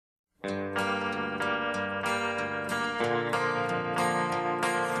Today,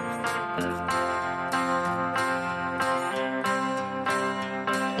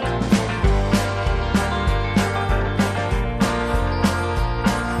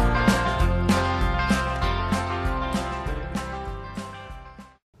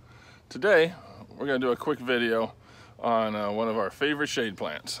 we're going to do a quick video on one of our favorite shade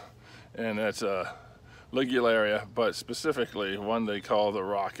plants, and that's Ligularia, but specifically one they call the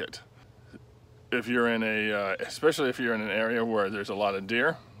rocket. If you're in especially if you're in an area where there's a lot of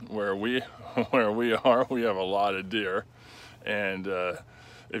deer, where we are, we have a lot of deer, and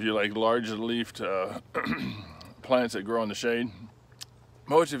if you like large-leafed plants that grow in the shade,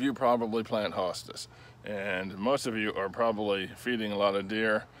 most of you probably plant hostas, and most of you are probably feeding a lot of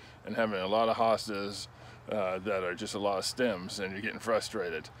deer and having a lot of hostas that are just a lot of stems, and you're getting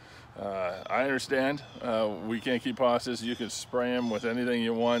frustrated. I understand we can't keep hostas. You can spray them with anything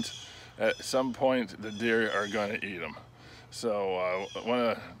you want. At some point the deer are going to eat them. So I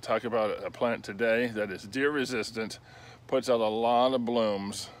want to talk about a plant today that is deer resistant, puts out a lot of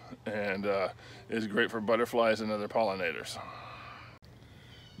blooms, and is great for butterflies and other pollinators.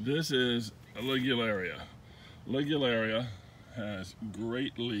 This is Ligularia. Ligularia has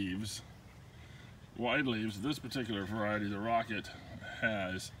great leaves, wide leaves. This particular variety, the rocket,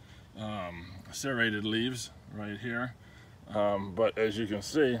 has serrated leaves right here, but as you can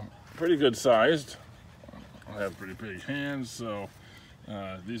see, pretty good sized. I have pretty big hands, so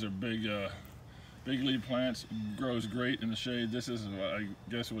these are big leaf plants. Grows great in the shade. This is, I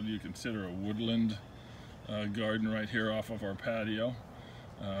guess, what you consider a woodland garden right here off of our patio,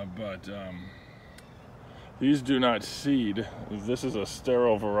 but these do not seed. This is a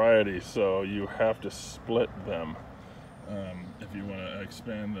sterile variety, so you have to split them if you want to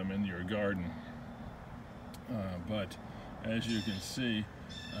expand them in your garden. But as you can see,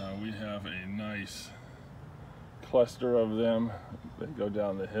 we have a nice cluster of them. They go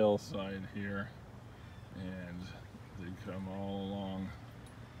down the hillside here, and they come all along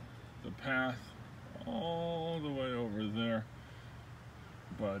the path all the way over there.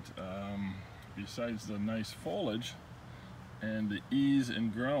 But besides the nice foliage and the ease in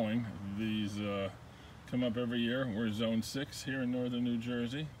growing, these come up every year. We're zone 6 here in northern New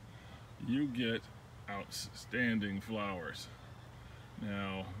Jersey. You get outstanding flowers.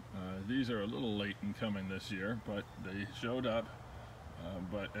 Now these are a little late in coming this year, but they showed up.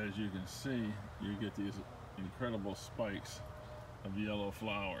 But as you can see, you get these incredible spikes of yellow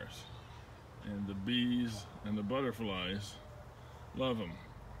flowers, and the bees and the butterflies love them.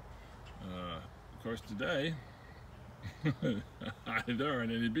 Of course, today there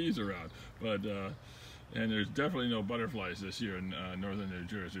aren't any bees around, but and there's definitely no butterflies this year in northern New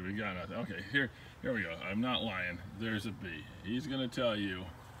Jersey. We got nothing. Okay, here we go. I'm not lying. There's a bee. He's going to tell you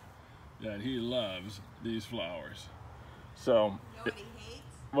that he loves these flowers. So, you know what he hates?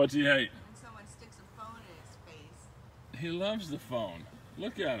 What's he hate? When someone sticks a phone in his face. He loves the phone.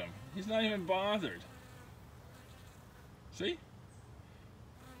 Look at him. He's not even bothered. See?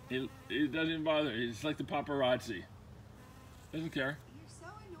 He doesn't even bother. He's like the paparazzi. Doesn't care. You're so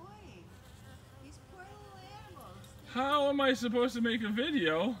annoying. These poor little animals. How am I supposed to make a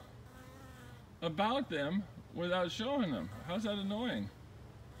video about them without showing them? How's that annoying?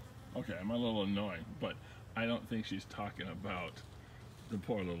 Okay, I'm a little annoying, but I don't think she's talking about the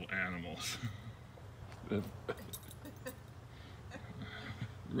poor little animals.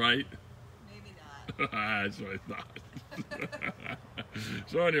 Right? Maybe not. That's what I thought.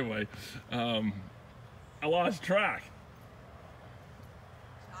 So anyway, I lost track.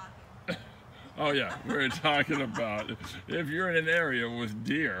 Talking. Oh yeah, we're talking about if you're in an area with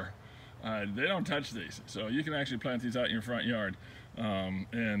deer, they don't touch these. So you can actually plant these out in your front yard,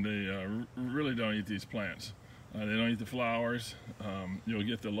 and they really don't eat these plants. They don't eat the flowers. You'll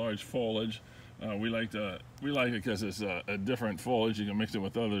get the large foliage. We like it because it's a different foliage. You can mix it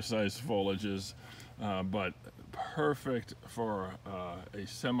with other size foliages, but perfect for a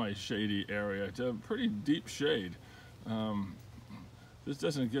semi-shady area. It's a pretty deep shade. This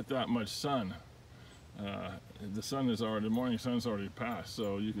doesn't get that much sun. The morning sun's already passed,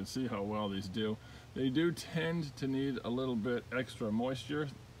 so you can see how well these do. They do tend to need a little bit extra moisture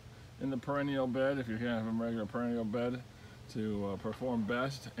in the perennial bed, if you have a regular perennial bed, to perform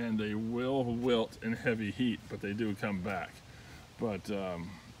best, and they will wilt in heavy heat, but they do come back. But Oh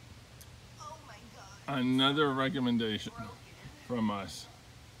my God. another recommendation from us.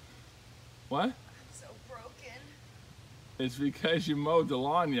 What? I'm so broken. It's because you mowed the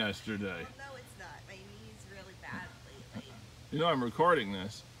lawn yesterday. No, it's not. My knee's really bad lately. You know I'm recording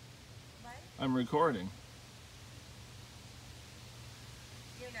this. What? I'm recording.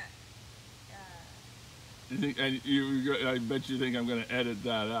 You're not. You think, I bet you think I'm going to edit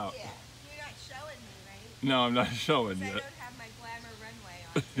that out. Yeah. You're not showing me, right? No, I'm not showing 'Cause I yet. don't have my glamour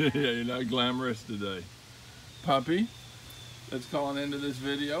runway on. Yeah, you're not glamorous today. Puppy, let's call an end to this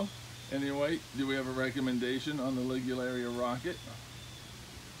video. Anyway, do we have a recommendation on the Ligularia rocket?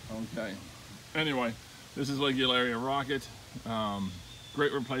 Okay. Anyway, this is Ligularia rocket.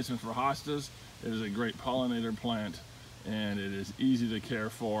 Great replacement for hostas. It is a great pollinator plant, and it is easy to care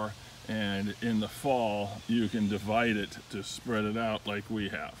for. And in the fall, you can divide it to spread it out like we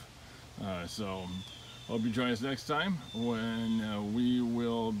have. So, hope you join us next time when we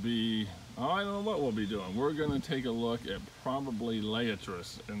will be, I don't know what we'll be doing. We're going to take a look at probably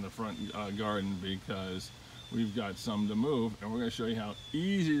Laetris in the front garden, because we've got some to move, and we're going to show you how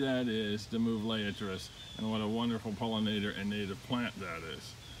easy that is to move Laetris and what a wonderful pollinator and native plant that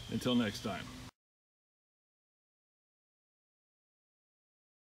is. Until next time.